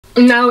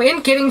Now,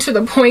 in getting to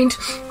the point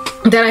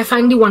that I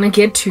finally want to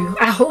get to,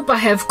 I hope I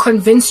have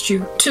convinced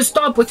you to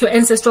stop with your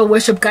ancestral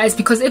worship, guys,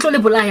 because it will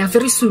be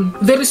very soon.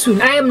 Very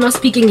soon. I am not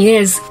speaking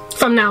years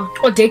from now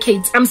or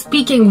decades. I'm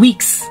speaking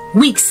weeks,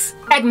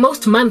 at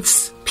most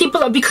months.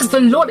 People are, because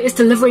the Lord is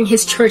delivering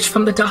his church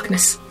from the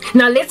darkness.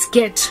 Now let's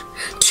get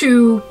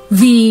to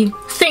the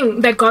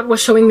thing that God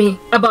was showing me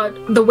about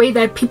the way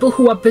that people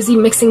who are busy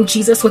mixing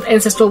Jesus with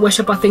ancestral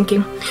worship are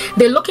thinking.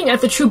 They're looking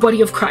at the true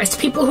body of Christ,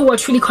 people who are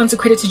truly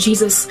consecrated to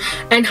Jesus,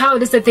 and how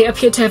it is that they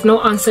appear to have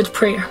no answered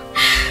prayer.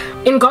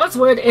 In God's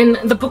word, in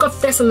the book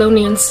of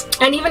Thessalonians,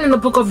 and even in the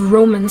book of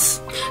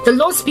Romans, the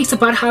Lord speaks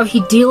about how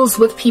he deals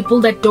with people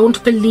that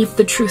don't believe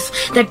the truth,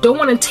 that don't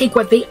want to take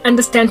what they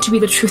understand to be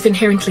the truth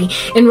inherently.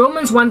 In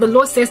Romans 1, the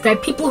Lord says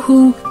that people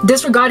who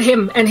disregard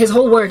him and his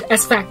whole word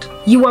as fact,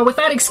 you are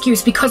without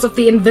excuse because of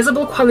the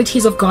invisible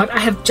qualities of God. I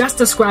have just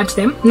described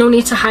them. No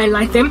need to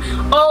highlight them.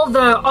 All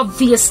the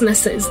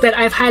obviousnesses that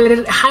I've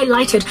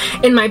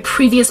highlighted in my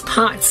previous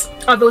parts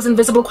are those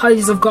invisible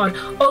qualities of God,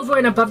 over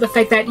and above the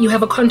fact that you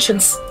have a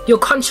conscience. Your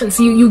conscience,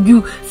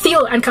 you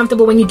feel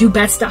uncomfortable when you do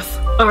bad stuff.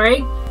 All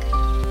right?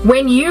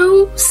 When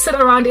you sit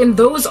around in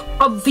those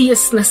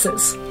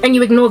obviousnesses and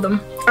you ignore them,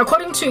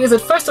 according to, is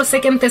it 1st or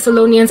 2nd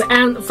Thessalonians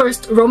and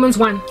 1st Romans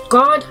 1,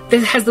 God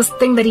has this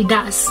thing that he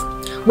does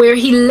where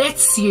he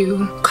lets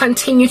you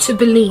continue to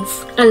believe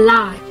a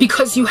lie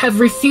because you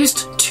have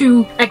refused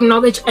to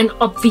acknowledge an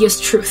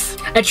obvious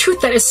truth, a truth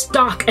that is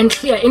stark and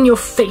clear in your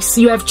face.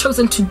 You have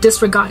chosen to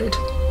disregard it.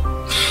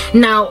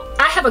 Now,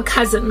 I have a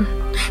cousin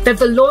that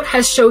the Lord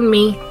has shown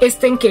me is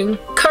thinking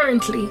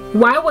currently,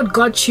 why would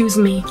God choose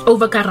me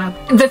over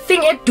Karab? The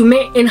thing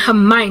in her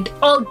mind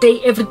all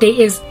day, every day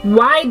is,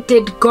 why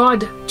did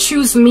God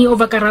choose me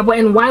over Karabo,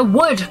 and why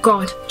would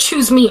God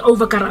choose me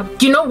over Karab?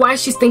 Do you know why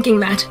she's thinking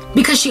that?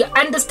 Because she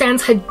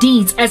understands her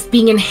deeds as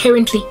being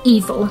inherently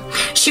evil.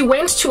 She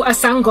went to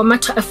Asangoma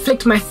to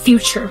afflict my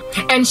future,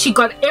 and she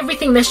got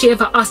everything that she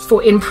ever asked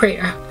for in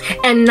prayer.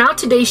 And now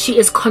today she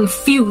is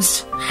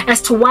confused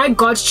as to why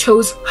God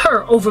chose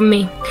her over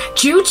me.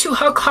 Due to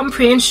her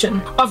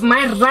comprehension of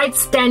my right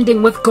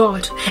standing with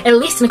God, at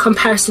least in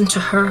comparison to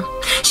her,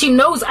 she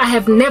knows I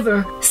have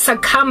never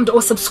succumbed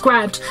or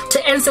subscribed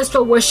to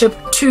ancestral worship,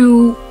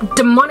 to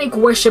demonic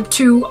worship,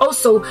 to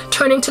also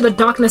turning to the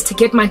darkness to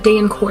get my day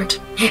in court.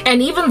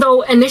 And even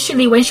though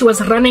initially when she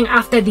was running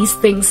after these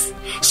things,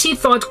 she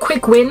thought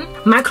quick win,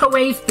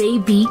 microwave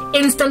baby,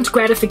 instant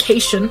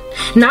gratification,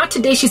 now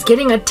today she's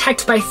getting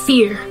attacked by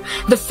fear,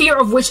 the fear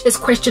of which is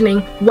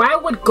questioning, why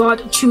would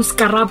God choose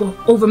Karabo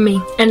over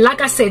me? And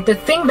like I said, the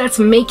thing that's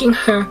making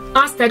her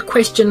ask that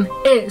question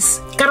is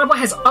Karabo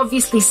has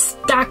obviously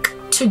stuck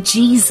to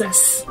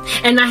Jesus,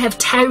 and I have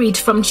tarried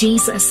from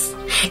Jesus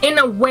in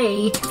a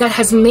way that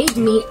has made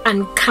me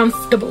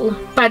uncomfortable.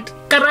 But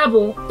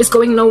Karabo is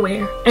going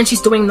nowhere and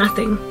she's doing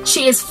nothing.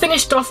 She is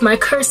finished off. My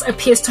curse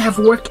appears to have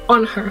worked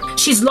on her.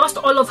 She's lost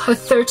all of her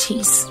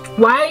 30s.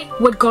 Why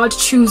would God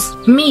choose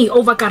me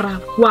over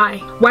Karab? Why?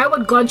 Why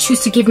would God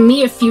choose to give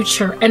me a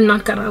future and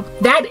not Karab?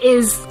 That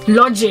is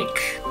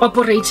logic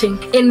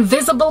operating.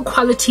 Invisible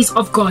qualities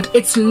of God.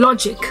 It's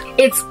logic.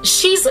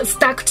 She's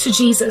stuck to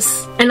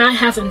Jesus and I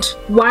haven't.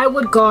 Why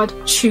would God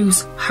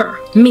choose her?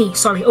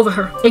 Over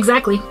her.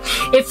 Exactly.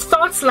 If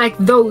thoughts like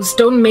those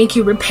don't make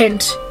you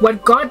repent,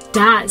 what God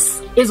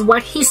does is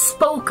what he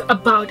spoke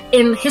about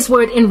in his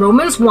word in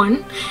Romans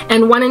 1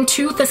 and 1 and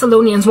 2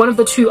 Thessalonians, one of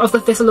the two of the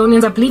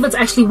Thessalonians. I believe it's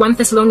actually 1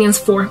 Thessalonians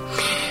 4.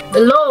 The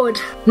Lord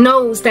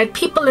knows that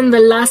people in the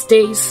last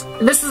days,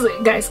 this is,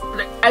 guys,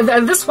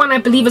 this one I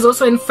believe is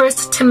also in 1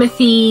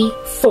 Timothy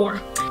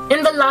 4.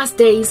 In the last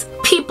days,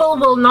 people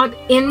will not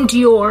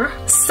endure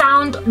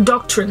sound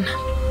doctrine.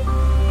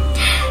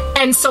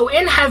 And so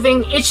in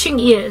having itching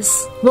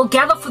ears, will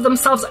gather for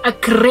themselves a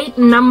great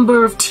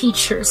number of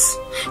teachers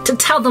to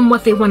tell them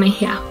what they want to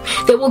hear.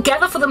 They will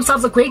gather for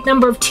themselves a great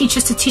number of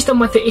teachers to teach them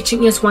what their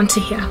itching ears want to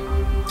hear.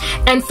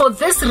 And for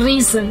this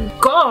reason,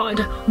 God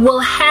will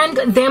hand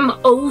them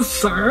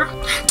over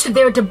to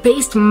their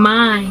debased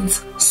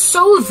minds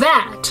so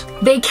that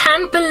they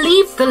can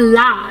believe the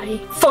lie,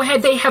 for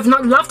they have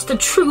not loved the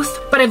truth,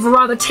 but have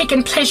rather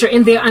taken pleasure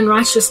in their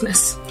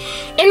unrighteousness.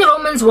 In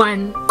Romans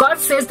 1, God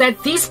says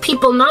that these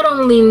people not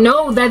only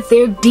know that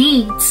their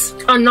deeds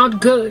are not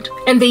good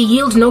and they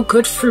yield no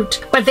good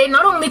fruit, but they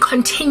not only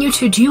continue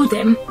to do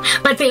them,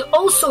 but they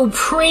also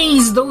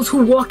praise those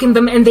who walk in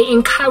them and they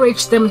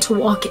encourage them to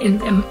walk in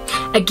them.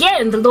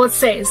 Again, the Lord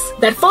says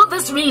that for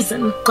this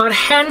reason, God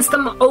hands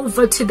them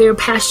over to their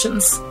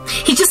passions.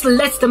 He just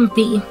lets them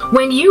be.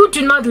 When you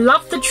do not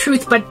love the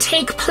truth but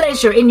take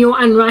pleasure in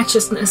your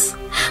unrighteousness,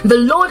 the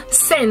Lord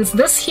sends,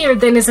 this here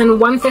then is in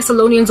 1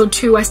 Thessalonians or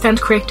 2, I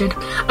stand corrected,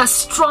 a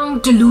strong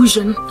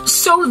delusion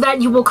so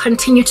that you will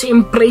continue to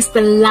embrace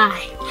the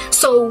lie.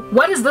 So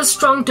what is this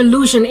strong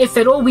delusion if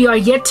at all we are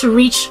yet to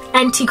reach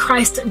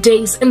Antichrist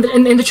days in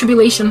the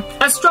tribulation?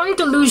 A strong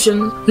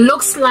delusion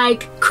looks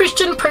like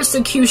Christian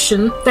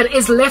persecution that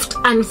is left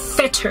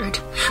unfettered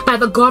by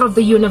the God of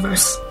the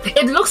universe.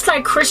 It looks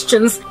like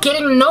Christians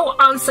getting no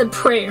answered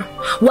prayer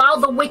while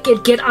the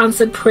wicked get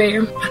answered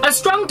prayer. A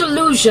strong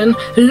delusion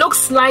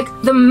looks like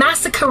the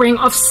massacring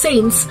of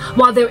saints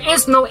while there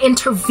is no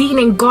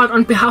intervening God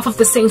on behalf of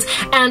the saints.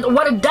 And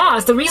what it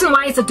does, the reason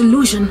why it's a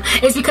delusion,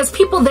 is because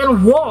people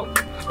then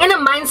walk in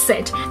a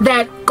mindset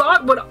that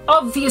God would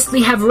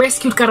obviously have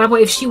rescued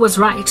Karabo if she was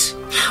right.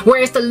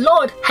 Whereas the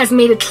Lord has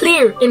made it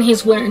clear in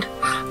his word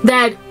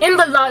that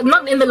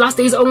not in the last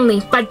days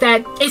only, but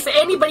that if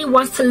anybody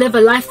wants to live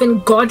a life in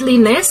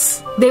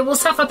godliness, they will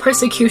suffer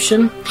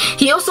persecution.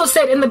 He also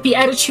said in the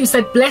Beatitudes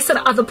that blessed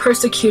are the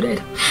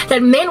persecuted,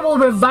 that men will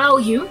revile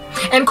you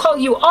and call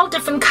you all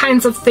different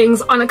kinds of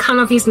things on account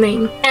of his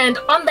name. And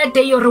on that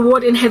day, your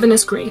reward in heaven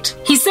is great.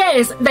 He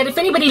says that if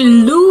anybody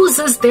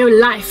loses their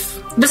life,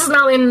 this is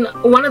now in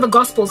one of the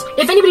Gospels,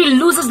 if anybody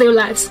loses their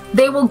lives,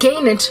 they will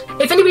gain it.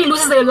 If anybody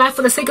loses their life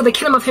for the sake of the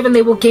kingdom of heaven,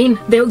 they will gain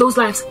those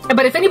lives.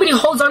 But if anybody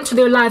holds on to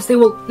their lives, they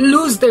will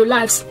lose their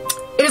lives.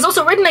 It is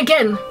also written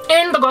again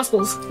in the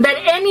Gospels that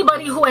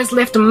anybody who has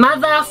left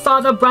mother,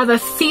 father, brother,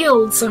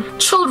 fields,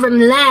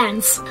 children,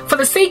 lands, for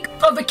the sake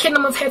of the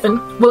kingdom of heaven,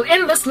 will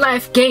in this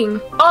life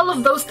gain all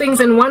of those things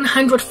in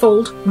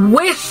 100-fold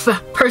with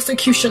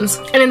persecutions,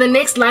 and in the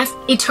next life,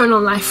 eternal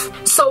life.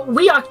 So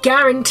we are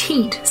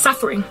guaranteed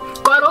suffering.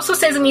 God also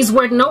says in his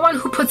word, no one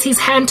who puts his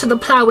hand to the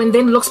plow and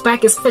then looks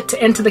back is fit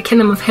to enter the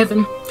kingdom of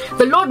heaven.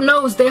 The Lord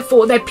knows,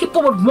 therefore, that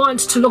people would want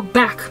to look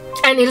back.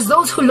 And it is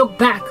those who look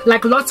back,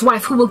 like Lot's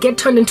wife, who will get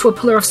turned into a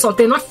pillar of salt.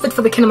 They're not fit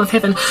for the kingdom of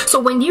heaven. So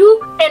when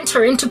you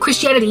enter into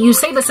Christianity, you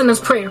say the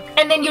sinner's prayer,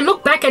 and then you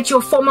look back at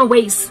your former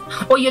ways,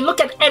 or you look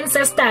at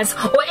ancestors,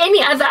 or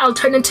any other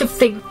alternative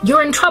thing,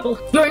 you're in trouble.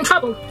 You're in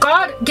trouble.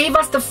 God gave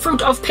us the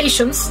fruit of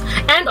patience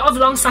and of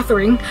long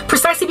suffering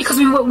precisely because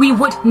we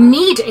would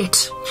need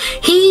it.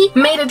 He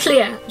made it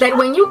clear that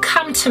when you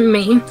come to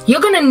me,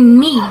 you're gonna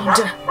need,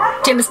 do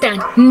you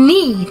understand?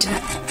 Need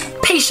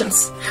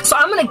patience. So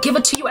I'm going to give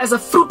it to you as a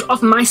fruit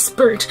of my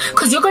spirit,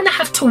 because you're going to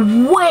have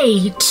to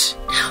wait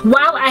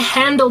while I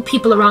handle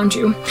people around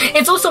you.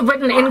 It's also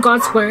written in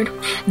God's word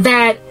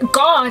that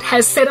God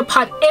has set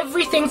apart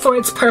everything for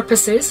its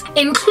purposes,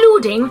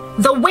 including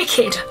the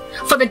wicked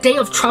for the day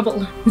of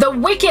trouble. The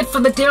wicked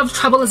for the day of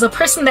trouble is a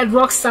person that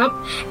rocks up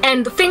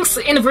and thinks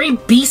in a very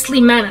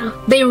beastly manner.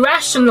 They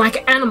ration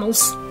like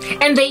animals,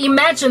 and they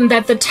imagine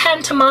that the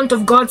tantamount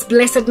of God's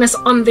blessedness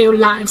on their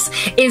lives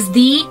is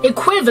the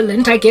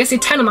equivalent, I guess,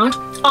 tantamount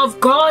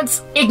of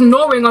God's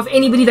ignoring of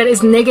anybody that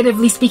is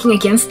negatively speaking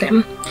against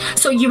them.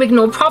 So you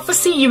ignore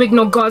prophecy, you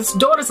ignore God's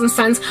daughters and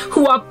sons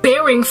who are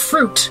bearing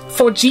fruit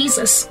for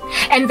Jesus,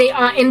 and they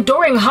are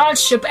enduring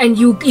hardship, and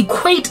you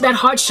equate that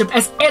hardship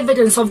as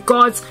evidence of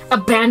God's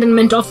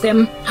abandonment of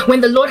them,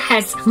 when the Lord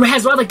has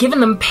rather given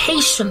them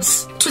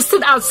patience to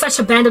sit out such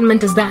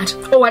abandonment as that,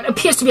 or what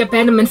appears to be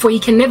abandonment, for he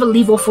can never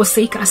leave or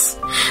forsake us.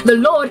 The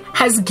Lord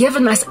has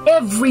given us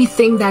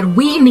everything that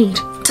we need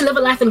to live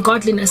a life in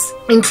godliness,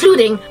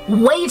 including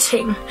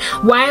waiting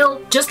while,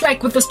 just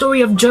like with the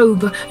story of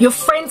Job, your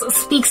friends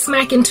speak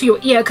smack into your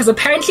ear because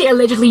apparently,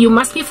 allegedly, you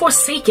must be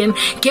forsaken,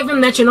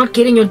 given that you're not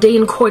getting your day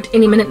in court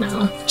any minute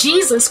now.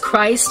 Jesus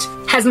Christ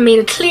has made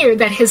it clear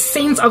that his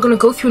saints are going to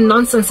go through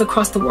nonsense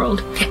across the world,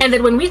 and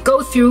that when we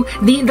go through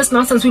this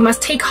nonsense, we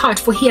must take heart,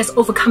 for he has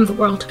overcome the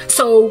world.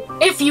 So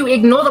if you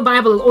ignore the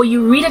Bible, or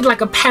you read it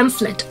like a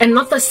pamphlet and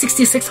not the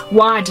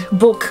 66-word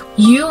book,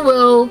 you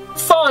will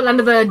fall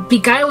under the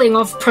beguiling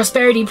of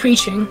prosperity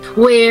preaching,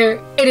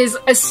 where it is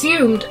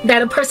assumed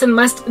that a person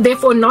must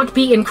therefore not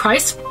be in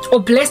Christ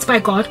or blessed by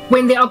God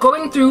when they are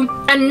going through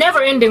a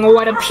never-ending, or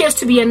what appears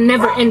to be a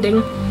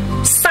never-ending,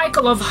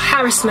 cycle of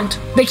harassment.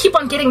 They keep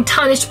on getting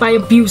tarnished by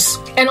abuse,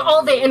 and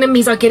all their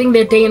enemies are getting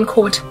their day in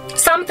court.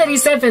 Psalm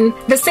 37,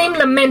 the same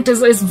lament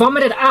is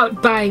vomited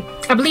out by,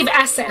 I believe,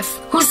 Asaph,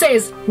 who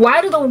says,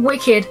 why do the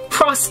wicked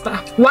prosper?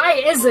 Why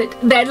is it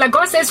that, like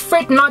God says,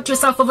 fret not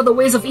yourself over the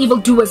ways of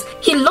evildoers?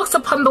 He looks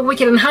upon the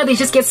wicked and how they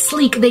just get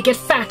sleek, they get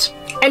fat.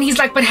 And he's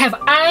like, but have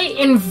I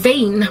in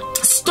vain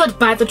stood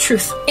by the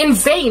truth? In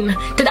vain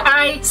did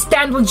I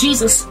stand with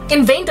Jesus.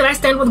 In vain did I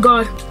stand with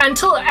God.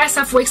 Until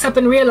Asaph wakes up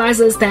and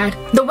realizes that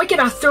the wicked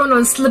are thrown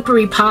on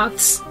slippery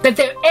paths, that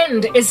their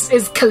end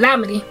is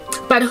calamity.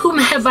 But whom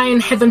have I in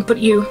heaven but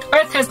you?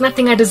 Earth has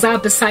nothing I desire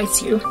besides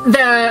you.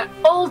 The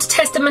Old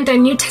Testament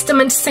and New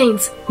Testament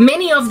saints,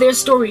 many of their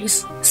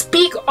stories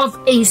speak of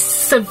a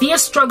severe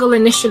struggle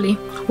initially,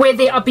 where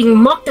they are being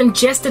mocked and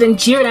jested and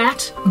jeered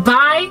at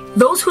by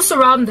those who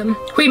surround them,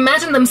 who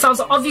imagine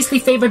themselves obviously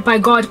favored by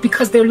God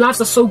because their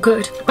lives are so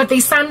good, but they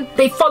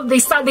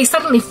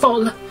suddenly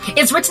fall.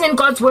 It's written in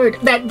God's word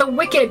that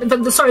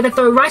that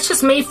the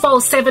righteous may fall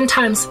 7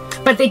 times,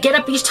 but they get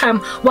up each time,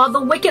 while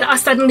the wicked are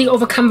suddenly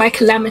overcome by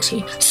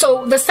calamity.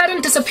 So the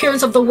sudden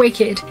disappearance of the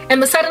wicked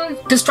and the sudden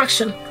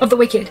destruction of the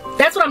wicked,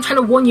 that's what I'm trying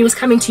to warn you is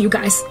coming to you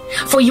guys.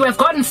 For you have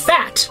gotten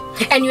fat,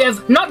 and you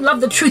have not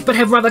loved the truth, but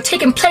have rather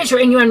taken pleasure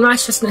in your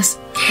unrighteousness,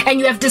 and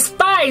you have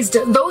despised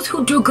those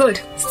who do good.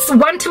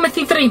 1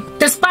 Timothy 3,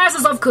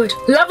 despisers of good,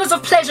 lovers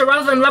of pleasure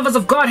rather than lovers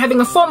of God,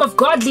 having a form of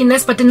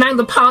godliness but denying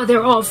the power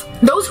thereof.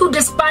 Those who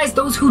despise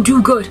those who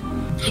do good.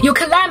 Your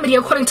calamity,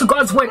 according to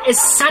God's word, is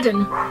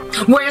sudden.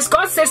 Whereas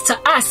God says to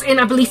us in,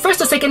 I believe,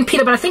 1st or 2nd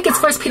Peter, but I think it's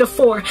 1 Peter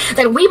 4,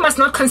 that we must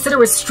not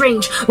consider it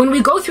strange when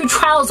we go through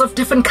trials of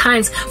different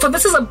kinds. For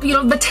this is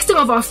the testing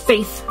of our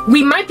faith.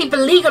 We might be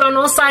beleaguered on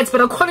all sides,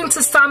 but according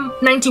to Psalm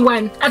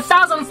 91,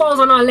 1,000 falls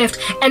on our left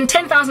and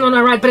 10,000 on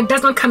our right, but it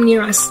does not come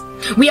near us.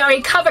 We are a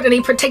covered and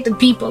a protected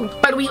people,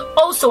 but we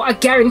also are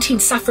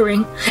guaranteed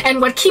suffering. And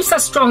what keeps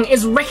us strong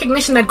is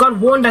recognition that God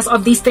warned us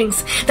of these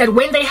things, that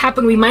when they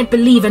happen, we might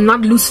believe and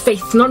not lose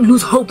faith, not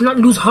lose hope, not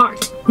lose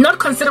heart, not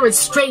consider it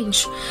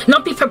strange,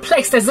 not be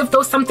perplexed as if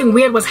though something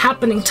weird was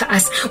happening to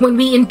us when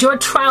we endure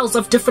trials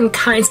of different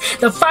kinds.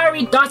 The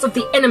fiery darts of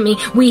the enemy,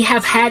 we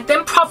have had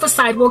them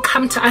prophesied will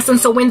come to us, and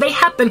so when they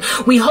happen,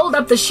 we hold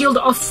up the shield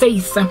of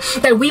faith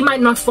that we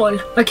might not fall,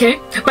 okay?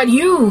 But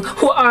you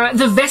who are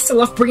the vessel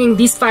of bringing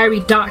these fiery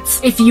darts,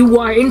 if you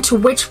are into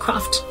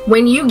witchcraft,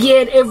 when you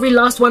get every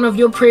last one of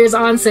your prayers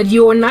answered,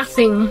 you are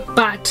nothing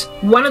but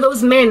one of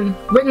those men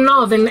written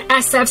of in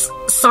Asaph's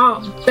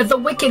psalm, that the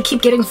wicked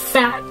keep getting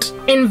fat.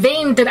 In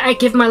vain did I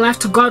give my life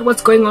to God,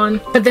 what's going on?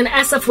 But then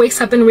Asaph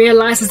wakes up and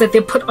realizes that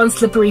they're put on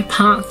slippery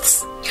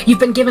paths. You've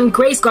been given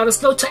grace. God is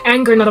slow to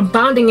anger, not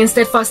abounding in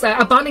steadfast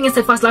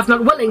love,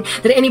 not willing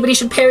that anybody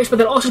should perish, but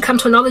that all should come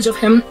to a knowledge of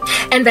him.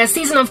 And that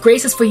season of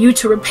grace is for you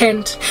to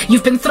repent.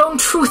 You've been thrown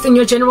truth in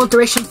your general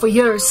direction for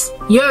years.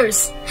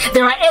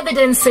 There are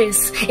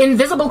evidences,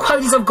 invisible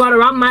qualities of God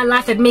around my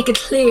life that make it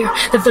clear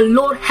that the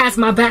Lord has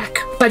my back.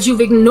 But you've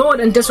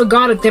ignored and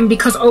disregarded them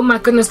because, oh my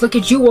goodness, look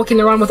at you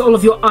walking around with all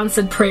of your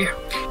answered prayer.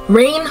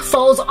 Rain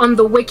falls on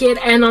the wicked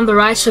and on the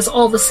righteous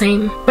all the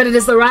same, but it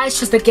is the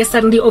righteous that gets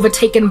suddenly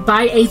overtaken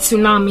by a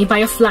tsunami, by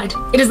a flood.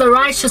 It is the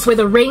righteous where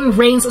the rain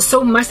rains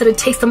so much that it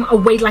takes them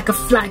away like a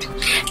flood.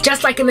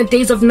 Just like in the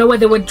days of Noah,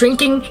 they were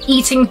drinking,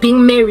 eating,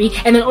 being merry,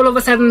 and then all of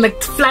a sudden the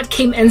flood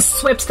came and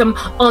swept them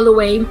all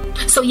away.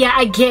 So yeah,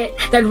 I get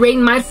that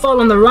rain might fall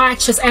on the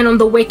righteous and on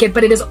the wicked,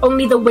 but it is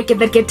only the wicked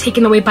that get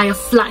taken away by a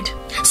flood.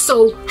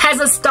 So has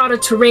it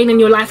started to rain in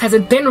your life? Has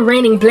it been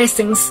raining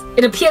blessings?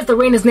 It appears the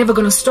rain is never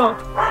going to stop,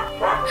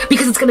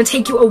 because it's going to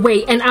take you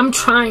away. And I'm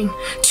trying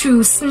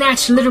to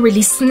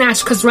literally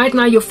snatch, because right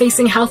now you're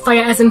facing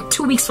hellfire, as in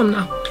 2 weeks from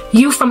now,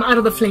 you from out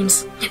of the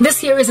flames. This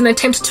here is an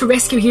attempt to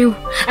rescue you.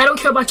 I don't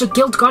care about your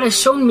guilt. God has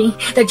shown me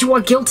that you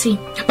are guilty,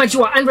 but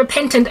you are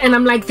unrepentant, and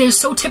I'm like, they're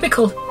so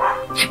typical,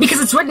 because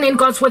it's written in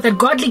God's word that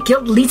godly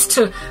guilt leads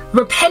to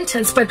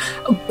repentance, but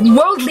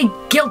worldly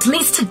guilt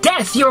leads to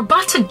death. You're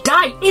about to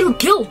die in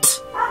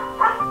guilt,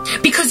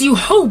 because you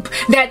hope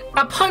that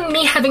upon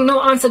me having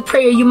no answered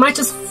prayer, you might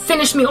just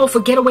finish me off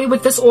or get away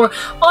with this, or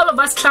all of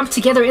us clump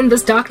together in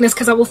this darkness,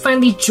 because I will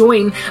finally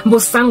join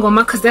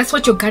Bosangoma, because that's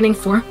what you're gunning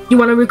for. You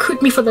want to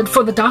recruit me for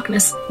the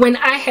darkness, when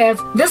I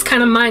have this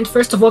kind of mind,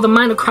 first of all, the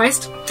mind of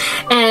Christ,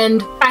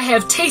 and I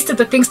have tasted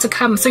the things to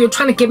come. So you're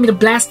trying to get me to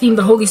blaspheme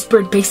the Holy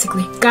Spirit,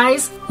 basically.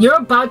 Guys, you're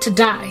about to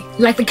die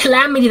like the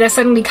calamity that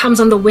suddenly comes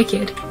on the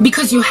wicked,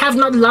 because you have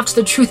not loved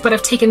the truth but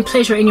have taken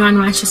pleasure in your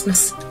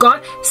unrighteousness.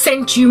 God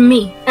sent you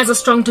me as a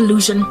strong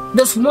delusion,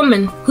 this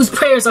woman whose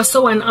prayers are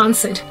so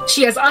unanswered.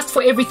 She has asked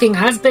for everything,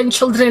 husband,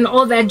 children,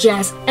 all that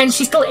jazz, and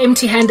she's still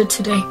empty-handed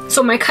today.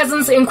 So my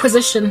cousin's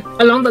inquisition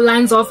along the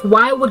lines of,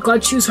 why would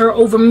God choose her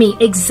over me?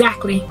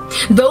 Exactly.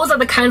 Those are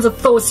the kinds of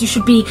thoughts you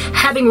should be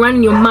having run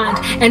in your mind,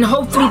 and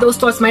hopefully those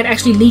thoughts might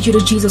actually lead you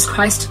to Jesus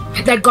Christ.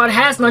 That God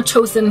has not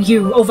chosen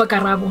you over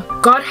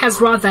Karabo. God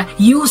has rather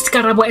used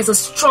Karabo as a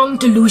strong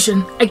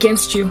delusion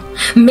against you,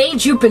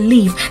 made you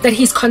believe that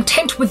he's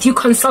content with you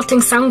consulting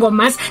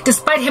Sangomas,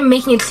 despite him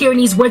making it clear in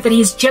his word that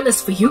he is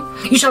jealous for you.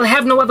 You shall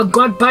have no other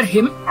God but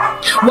him,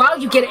 while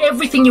you get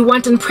everything you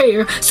want in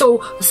prayer. So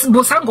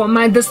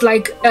Bosangoma, this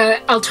like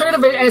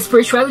alternative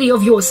spirituality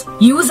of yours,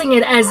 using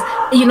it as,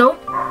 you know,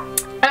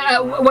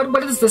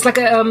 what is this, like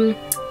a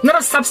not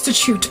a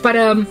substitute, but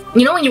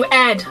you know, when you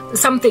add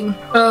something,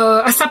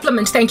 a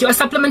supplement, thank you, a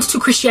supplement to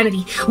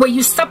Christianity, where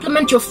you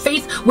supplement your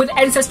faith with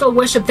ancestral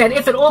worship, that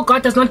if at all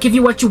God does not give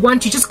you what you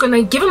want, you're just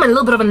gonna give him a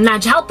little bit of a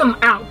nudge, help him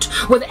out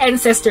with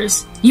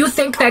ancestors. You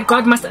think that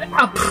God must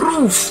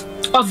approve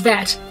of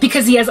that,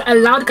 because he has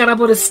allowed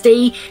Karabo to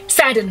stay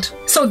saddened.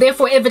 So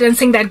therefore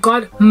evidencing that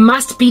God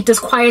must be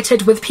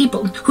disquieted with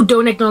people who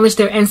don't acknowledge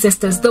their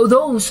ancestors. Though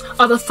those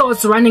are the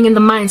thoughts running in the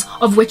minds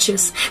of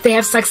witches. They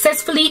have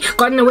successfully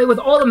gotten away with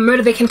all the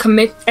murder they can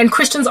commit, and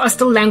Christians are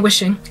still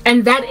languishing.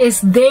 And that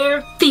is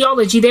their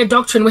theology, their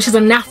doctrine, which is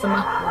anathema.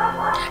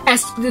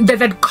 As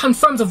that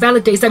confirms or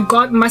validates that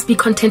God must be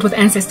content with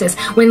ancestors,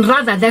 when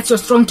rather that's your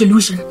strong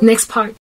delusion. Next part.